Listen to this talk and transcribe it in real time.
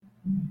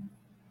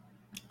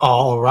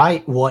All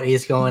right, what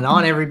is going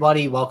on,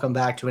 everybody? Welcome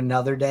back to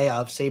another day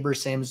of Saber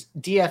Sims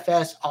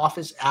DFS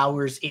office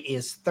hours. It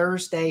is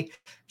Thursday,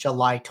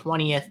 July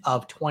 20th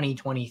of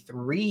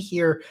 2023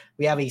 here.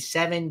 We have a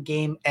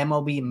 7-game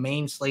MLB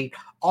main slate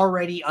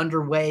already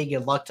underway.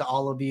 Good luck to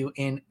all of you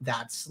in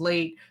that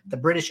slate. The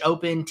British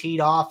Open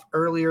teed off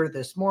earlier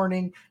this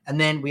morning, and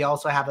then we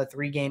also have a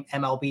 3-game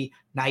MLB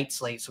night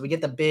slate. So we get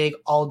the big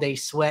all-day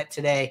sweat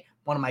today,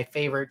 one of my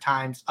favorite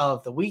times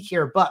of the week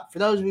here. But for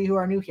those of you who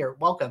are new here,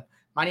 welcome.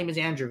 My name is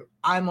Andrew.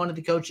 I'm one of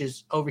the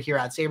coaches over here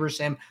at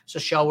SaberSim. It's a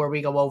show where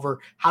we go over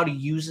how to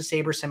use the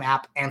SaberSim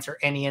app, answer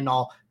any and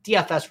all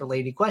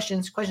DFS-related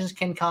questions. Questions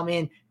can come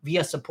in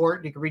via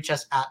support. You can reach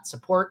us at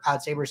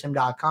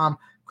support@sabersim.com.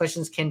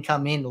 Questions can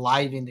come in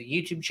live in the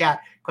YouTube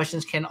chat.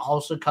 Questions can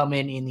also come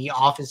in the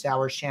Office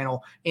Hours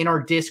channel in our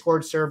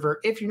Discord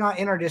server. If you're not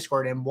in our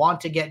Discord and want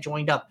to get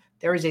joined up,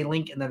 there is a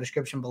link in the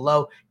description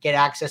below. Get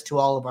access to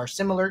all of our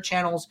similar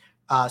channels.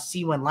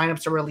 See when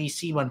lineups are released,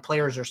 see when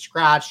players are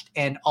scratched,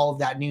 and all of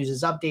that news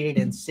is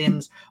updated and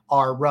sims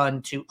are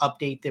run to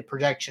update the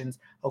projections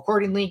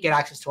accordingly. Get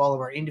access to all of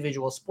our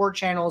individual sport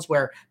channels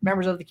where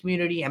members of the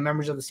community and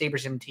members of the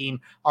SaberSim team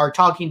are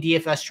talking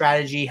DFS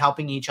strategy,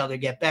 helping each other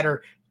get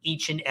better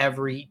each and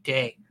every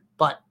day.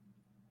 But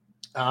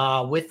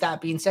with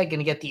that being said, going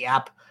to get the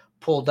app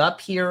pulled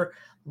up here.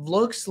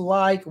 Looks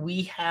like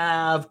we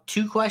have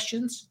 2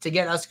 questions to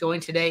get us going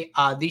today.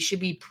 These should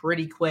be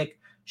pretty quick.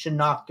 Should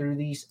knock through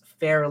these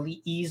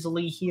fairly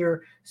easily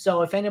here.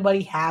 So if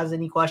anybody has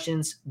any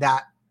questions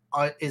that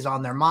is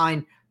on their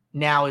mind,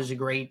 now is a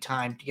great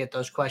time to get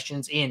those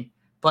questions in.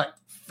 But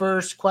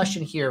first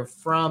question here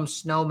from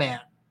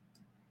Snowman.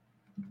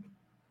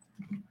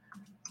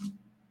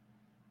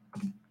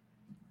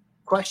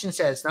 Question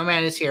says,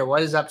 Snowman is here.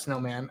 What is up,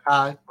 Snowman?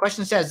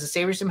 Question says, does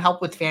SaberSim help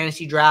with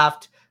fantasy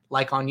draft,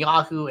 like on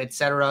Yahoo,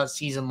 etc.,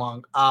 season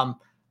long?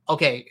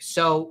 Okay,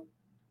 so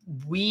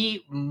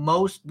we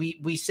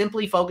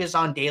simply focus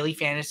on daily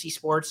fantasy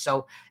sports.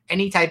 So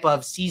any type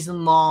of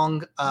season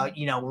long,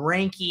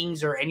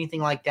 rankings or anything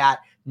like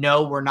that,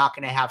 no, we're not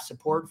going to have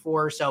support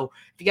for. So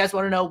if you guys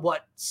want to know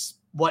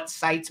what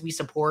sites we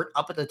support,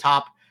 up at the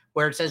top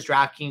where it says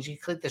DraftKings, you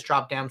click this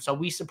drop down. So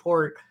we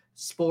support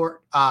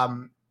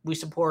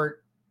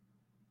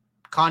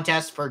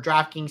contests for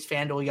DraftKings,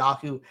 FanDuel,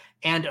 Yahoo,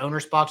 and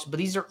OwnersBox. But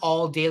these are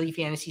all daily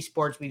fantasy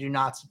sports. We do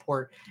not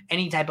support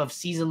any type of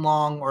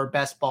season-long or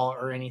best ball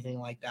or anything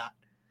like that.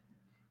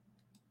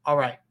 All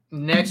right.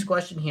 Next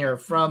question here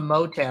from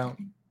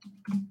Motown.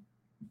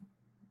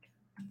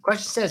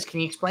 Question says, can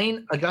you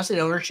explain adjusted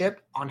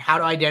ownership on how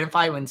to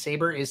identify when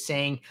Saber is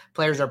saying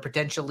players are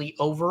potentially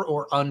over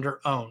or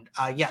under owned?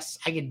 Yes,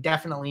 I could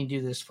definitely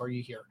do this for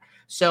you here.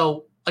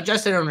 So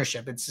adjusted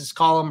ownership, it's this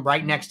column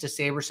right next to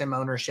SaberSim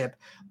ownership.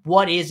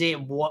 What is it?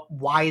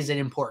 Why is it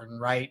important,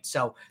 right?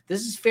 So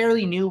this is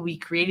fairly new. We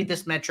created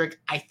this metric,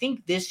 I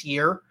think this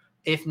year,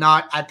 if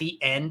not at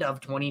the end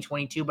of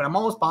 2022, but I'm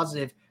almost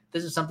positive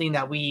this is something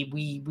that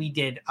we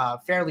did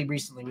fairly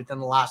recently within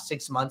the last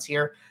 6 months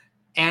here.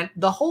 And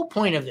the whole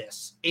point of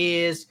this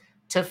is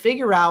to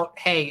figure out,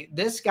 hey,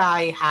 this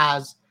guy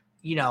has,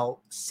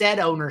 said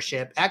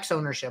ownership, X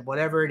ownership,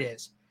 whatever it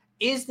is.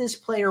 Is this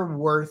player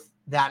worth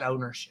that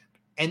ownership?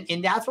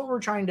 And that's what we're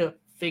trying to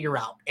figure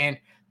out. And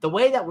the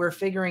way that we're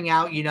figuring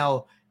out,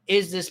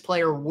 is this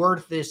player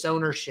worth this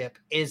ownership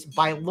is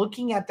by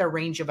looking at their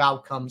range of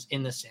outcomes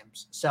in the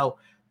Sims. So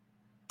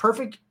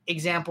perfect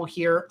example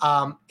here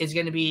is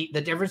going to be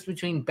the difference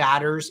between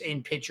batters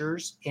and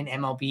pitchers in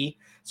MLB.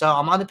 So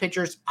I'm on the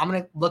pitchers. I'm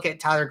going to look at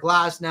Tyler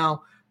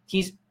Glasnow.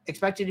 He's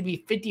expected to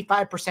be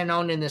 55%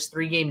 owned in this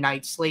 3-game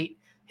night slate.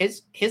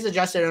 His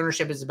adjusted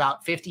ownership is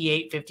about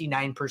 58,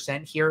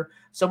 59% here.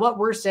 So what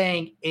we're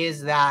saying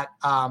is that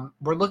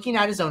we're looking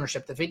at his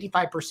ownership, the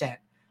 55%,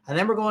 and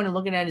then we're going and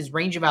looking at his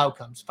range of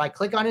outcomes. If I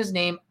click on his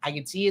name, I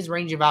can see his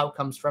range of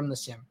outcomes from the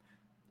sim.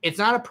 It's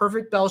not a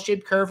perfect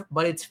bell-shaped curve,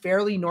 but it's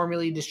fairly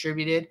normally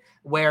distributed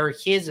where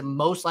his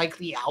most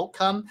likely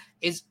outcome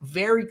is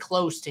very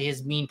close to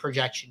his mean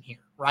projection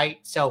here, right?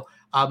 So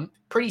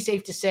pretty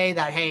safe to say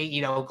that, hey,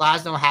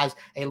 Glasnow has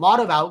a lot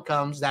of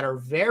outcomes that are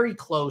very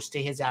close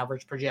to his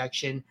average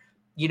projection.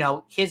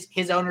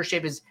 His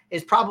ownership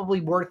is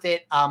probably worth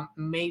it,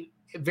 maybe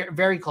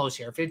very close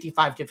here,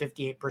 55 to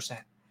 58%.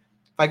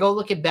 If I go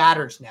look at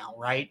batters now,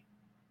 right?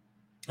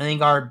 I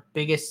think our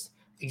biggest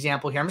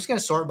example here, I'm just going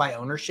to sort by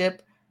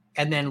ownership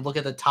and then look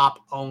at the top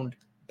owned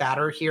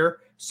batter here.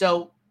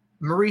 So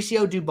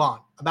Mauricio Dubon,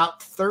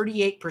 about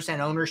 38%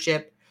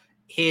 ownership.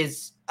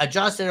 His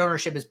adjusted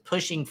ownership is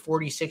pushing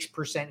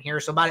 46% here.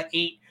 So about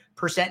an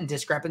 8%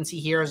 discrepancy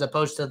here as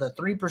opposed to the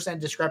 3%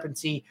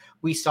 discrepancy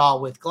we saw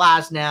with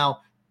Glasnow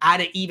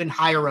at an even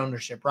higher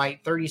ownership,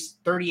 right?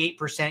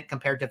 38%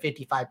 compared to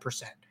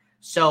 55%.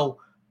 So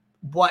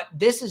what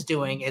this is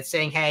doing, it's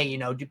saying, hey,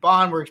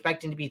 Dubon, we're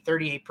expecting to be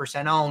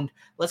 38% owned.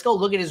 Let's go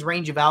look at his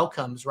range of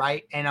outcomes,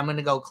 right? And I'm going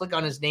to go click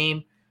on his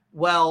name.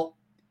 Well,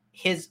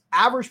 his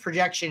average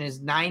projection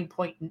is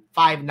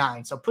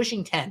 9.59, so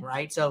pushing 10,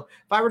 right? So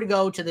if I were to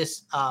go to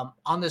this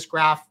on this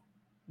graph,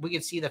 we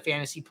could see the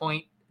fantasy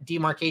point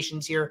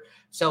demarcations here.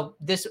 So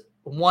this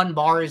 1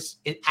 bar is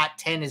at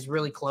 10 is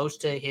really close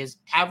to his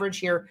average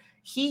here.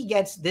 He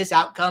gets this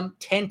outcome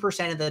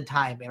 10% of the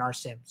time in our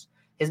sims.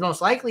 His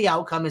most likely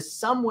outcome is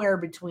somewhere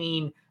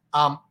between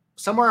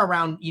somewhere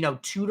around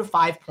 2 to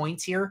 5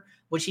 points here,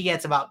 which he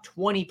gets about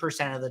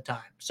 20% of the time.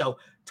 So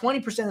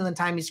 20% of the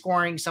time he's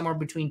scoring somewhere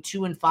between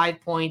 2 and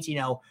 5 points,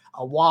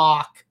 a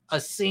walk, a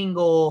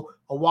single,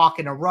 a walk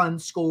and a run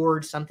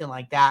scored, something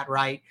like that,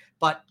 right?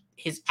 But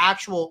his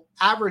actual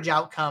average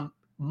outcome,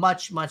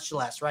 much, much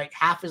less, right?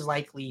 Half as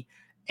likely.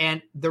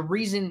 And the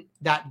reason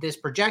that this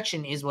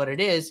projection is what it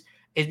is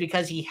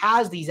because he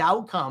has these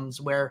outcomes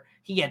where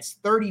he gets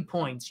 30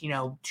 points,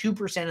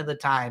 2% of the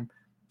time,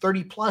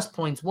 30 plus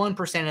points,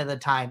 1% of the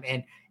time.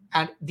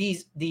 And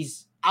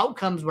these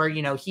outcomes where,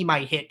 he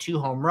might hit 2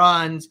 home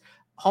runs,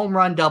 home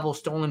run, double,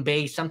 stolen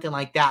base, something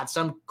like that,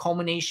 some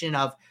culmination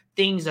of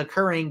things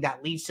occurring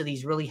that leads to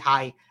these really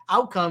high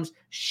outcomes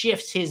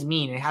shifts his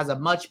mean. It has a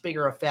much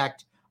bigger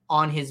effect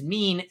on his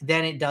mean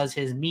than it does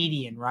his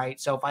median, right?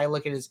 So if I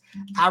look at his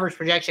average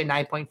projection,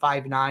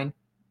 9.59,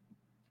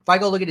 if I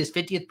go look at his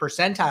 50th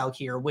percentile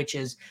here, which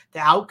is the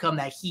outcome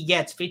that he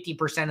gets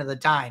 50% of the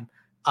time,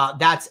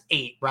 that's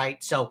 8,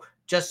 right? So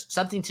just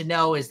something to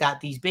know is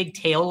that these big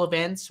tail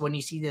events, when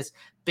you see this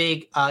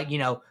big,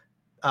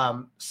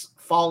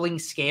 falling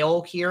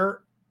scale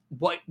here,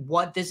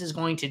 what this is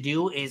going to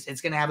do is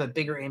it's going to have a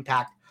bigger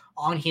impact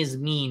on his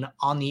mean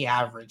on the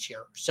average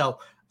here. So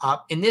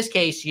in this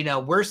case,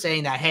 we're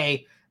saying that,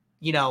 hey,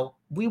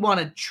 we want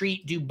to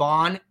treat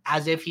Dubon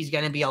as if he's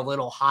going to be a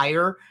little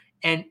higher.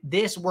 And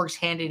this works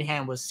hand in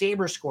hand with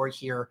Saber Score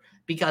here,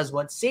 because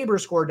what Saber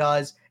Score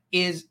does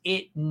is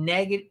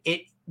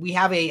we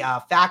have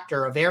a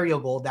factor, a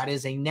variable that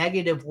is a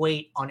negative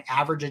weight on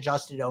average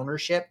adjusted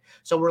ownership.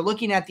 So we're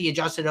looking at the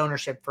adjusted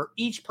ownership for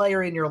each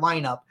player in your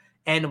lineup,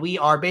 and we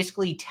are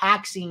basically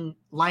taxing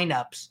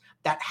lineups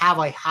that have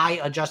a high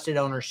adjusted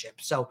ownership.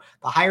 So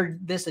the higher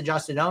this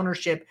adjusted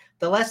ownership,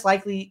 the less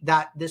likely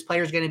that this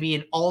player is going to be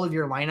in all of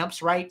your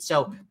lineups, right?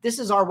 So this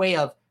is our way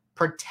of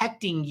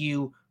protecting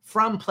you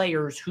from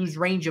players whose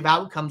range of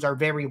outcomes are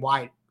very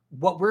wide.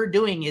 What we're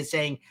doing is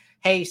saying,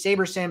 hey,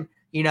 SaberSim,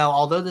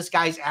 although this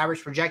guy's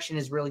average projection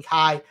is really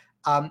high,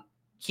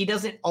 he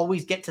doesn't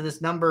always get to this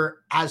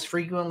number as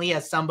frequently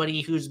as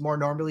somebody who's more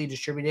normally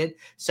distributed.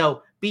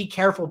 So be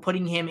careful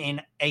putting him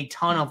in a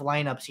ton of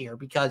lineups here,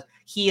 because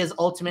he is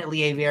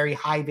ultimately a very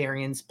high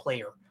variance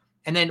player.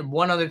 And then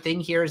one other thing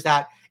here is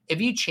that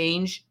if you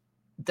change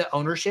the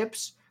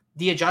ownerships,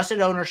 the adjusted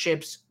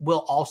ownerships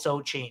will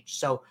also change.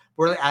 So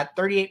we're at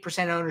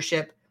 38%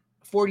 ownership,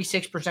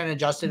 46%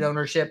 adjusted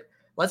ownership.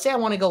 Let's say I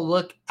want to go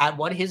look at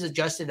what his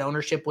adjusted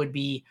ownership would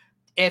be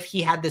if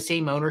he had the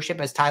same ownership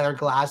as Tyler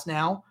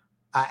Glasnow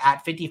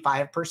at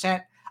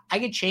 55%. I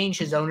could change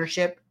his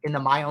ownership in the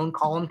my own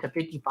column to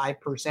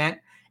 55%,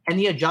 and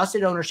the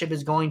adjusted ownership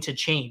is going to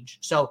change.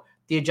 So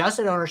the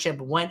adjusted ownership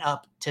went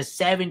up to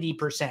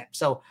 70%.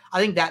 So I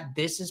think that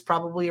this is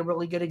probably a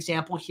really good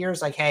example here.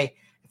 It's like, hey,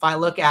 if I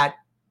look at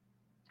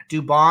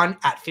Dubon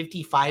at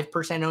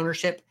 55%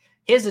 ownership,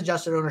 his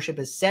adjusted ownership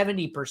is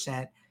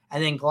 70%.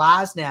 And then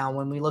Glasnow,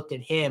 when we looked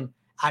at him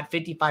at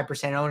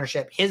 55%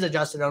 ownership, his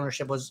adjusted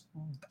ownership was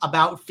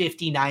about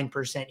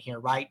 59% here,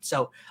 right?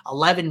 So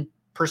 11%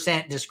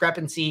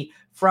 discrepancy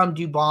from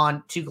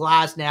Dubon to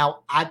Glasnow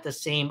at the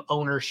same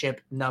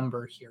ownership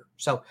number here.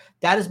 So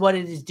that is what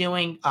it is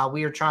doing.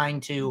 We are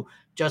trying to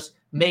just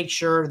make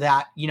sure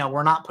that,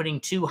 we're not putting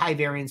too high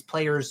variance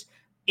players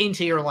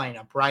into your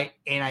lineup, right?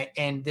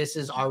 And this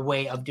is our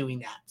way of doing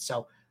that.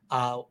 So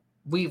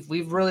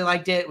we've really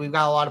liked it. We've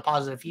got a lot of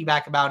positive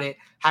feedback about it.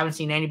 Haven't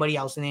seen anybody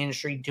else in the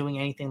industry doing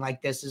anything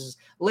like this. This is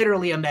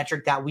literally a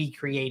metric that we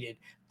created.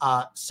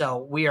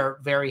 So we are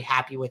very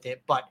happy with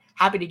it, but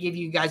happy to give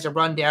you guys a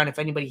rundown. If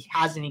anybody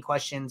has any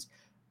questions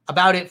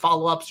about it,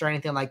 follow-ups or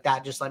anything like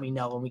that, just let me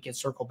know and we can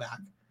circle back.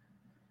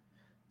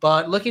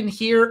 But looking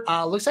here,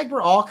 looks like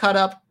we're all caught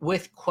up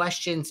with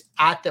questions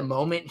at the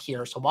moment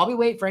here. So while we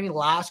wait for any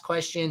last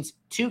questions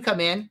to come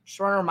in, just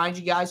want to remind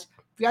you guys,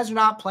 if you guys are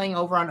not playing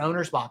over on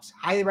Owner's Box,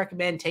 highly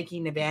recommend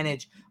taking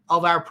advantage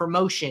of our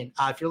promotion.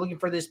 If you're looking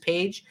for this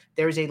page,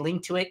 there's a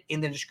link to it in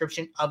the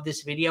description of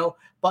this video.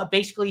 But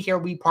basically here,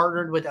 we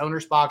partnered with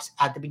Owner's Box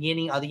at the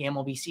beginning of the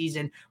MLB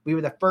season. We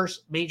were the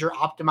first major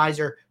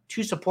optimizer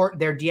to support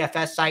their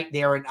DFS site.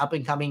 They are an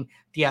up-and-coming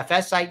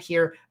DFS site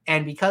here.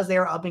 And because they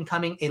are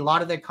up-and-coming, a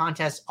lot of their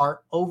contests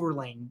are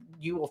overlaying.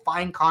 You will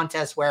find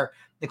contests where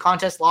the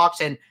contest locks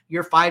and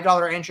your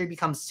 $5 entry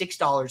becomes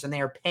 $6 and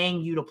they are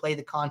paying you to play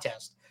the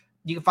contest.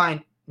 You can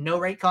find no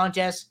rate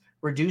contests,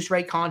 reduced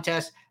rate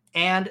contests,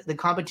 and the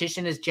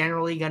competition is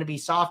generally going to be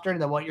softer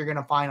than what you're going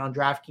to find on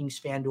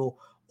DraftKings, FanDuel,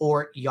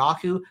 or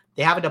Yahoo.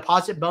 They have a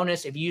deposit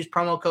bonus. If you use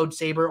promo code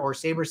SABER or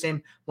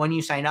SaberSim when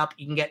you sign up,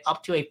 you can get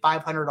up to a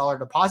 $500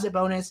 deposit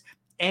bonus,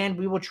 and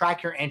we will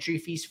track your entry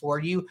fees for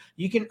you.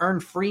 You can earn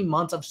free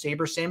months of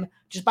SaberSim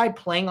just by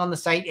playing on the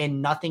site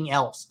and nothing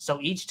else. So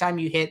each time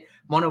you hit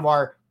one of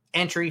our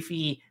entry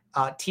fee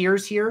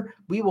tiers here,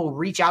 we will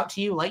reach out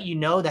to you, let you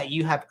know that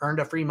you have earned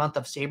a free month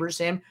of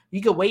SaberSim.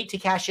 You can wait to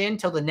cash in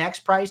till the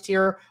next prize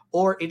tier,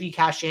 or if you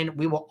cash in,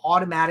 we will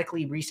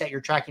automatically reset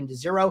your tracking to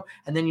 0,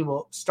 and then you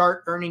will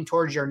start earning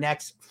towards your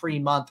next free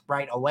month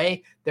right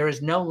away. There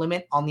is no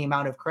limit on the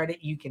amount of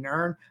credit you can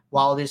earn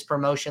while this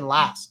promotion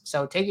lasts.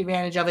 So take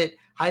advantage of it.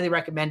 Highly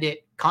recommend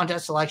it.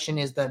 Contest selection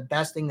is the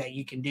best thing that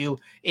you can do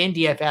in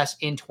DFS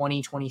in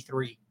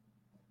 2023.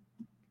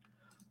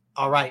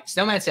 All right.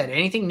 Snowman said,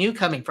 anything new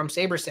coming from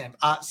SaberSim?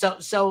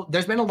 So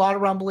there's been a lot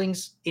of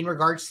rumblings in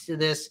regards to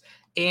this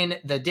in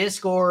the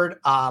Discord,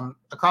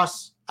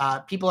 across,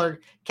 people are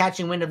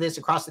catching wind of this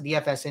across the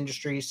DFS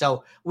industry.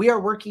 So we are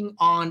working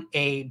on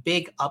a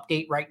big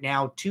update right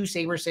now to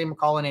SaberSim. We're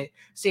calling it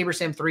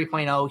SaberSim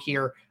 3.0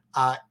 here.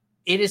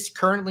 It is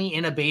currently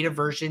in a beta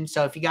version.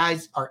 So if you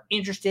guys are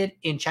interested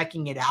in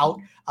checking it out,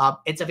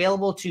 it's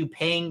available to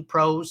paying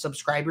pro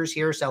subscribers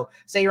here. So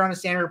say you're on a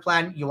standard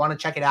plan, you want to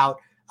check it out.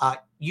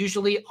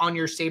 Usually on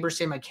your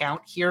SaberSim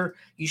account here,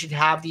 you should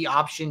have the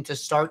option to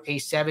start a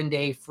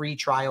 7-day free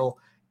trial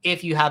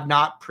if you have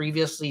not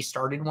previously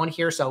started one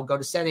here. So go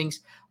to settings,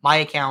 my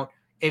account.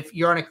 If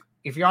you're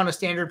on a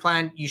standard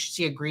plan, you should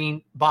see a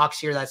green box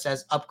here that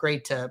says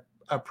upgrade to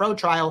a pro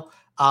trial.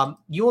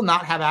 You will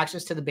not have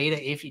access to the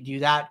beta if you do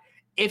that.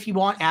 If you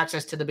want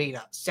access to the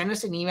beta, send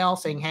us an email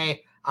saying,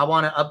 hey, I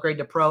want to upgrade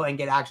to pro and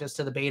get access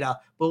to the beta.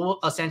 But we'll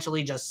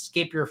essentially just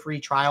skip your free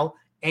trial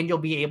and you'll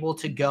be able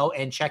to go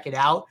and check it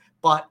out.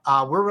 But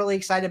we're really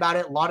excited about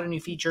it. A lot of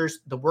new features.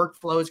 The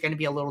workflow is going to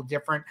be a little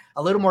different,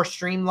 a little more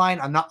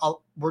streamlined.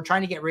 We're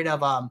trying to get rid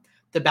of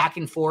the back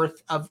and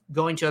forth of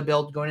going to a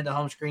build, going to the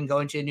home screen,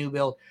 going to a new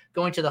build,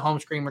 going to the home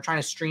screen. We're trying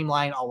to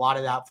streamline a lot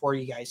of that for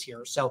you guys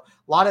here. So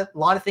a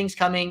lot of things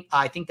coming.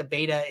 I think the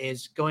beta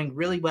is going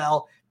really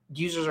well.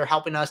 Users are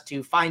helping us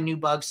to find new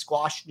bugs,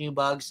 squash new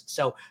bugs.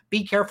 So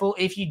be careful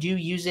if you do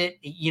use it.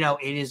 You know,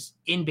 it is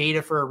in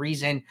beta for a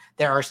reason.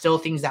 There are still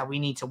things that we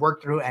need to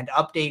work through and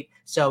update.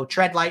 So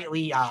tread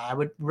lightly. I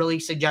would really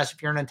suggest,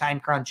 if you're in a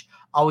time crunch,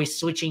 always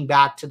switching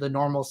back to the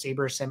normal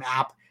SaberSim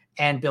app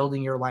and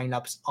building your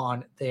lineups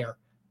on there.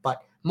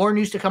 But more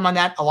news to come on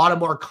that. A lot of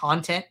more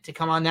content to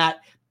come on that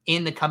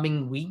in the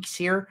coming weeks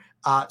here.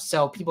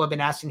 So people have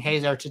been asking, hey,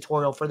 is there a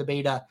tutorial for the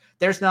beta?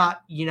 There's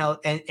not,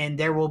 and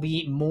there will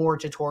be more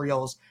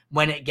tutorials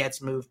when it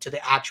gets moved to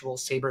the actual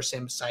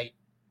SaberSim site.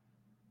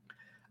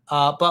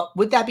 But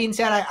with that being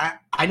said,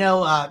 I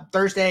know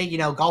Thursday,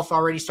 golf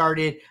already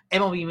started.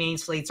 MLB main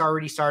slate's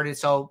already started.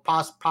 So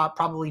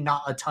probably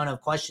not a ton of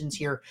questions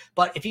here.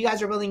 But if you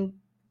guys are building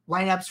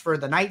lineups for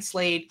the night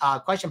slate,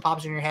 question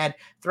pops in your head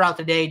throughout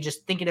the day,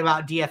 just thinking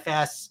about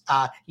DFS,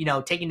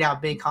 taking down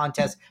big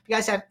contests. If you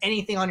guys have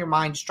anything on your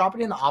mind, just drop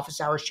it in the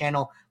office hours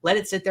channel. Let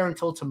it sit there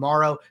until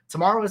tomorrow.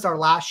 Tomorrow is our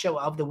last show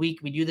of the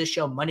week. We do this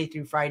show Monday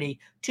through Friday,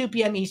 2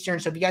 p.m. Eastern.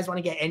 So if you guys want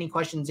to get any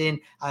questions in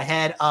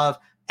ahead of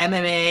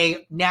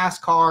MMA,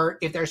 NASCAR,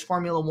 if there's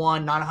Formula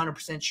One, not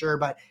 100% sure,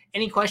 but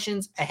any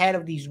questions ahead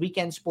of these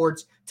weekend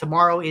sports,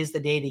 tomorrow is the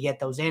day to get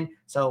those in.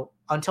 So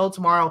until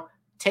tomorrow,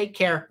 take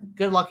care.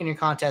 Good luck in your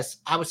contests.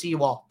 I will see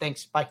you all.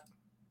 Thanks. Bye.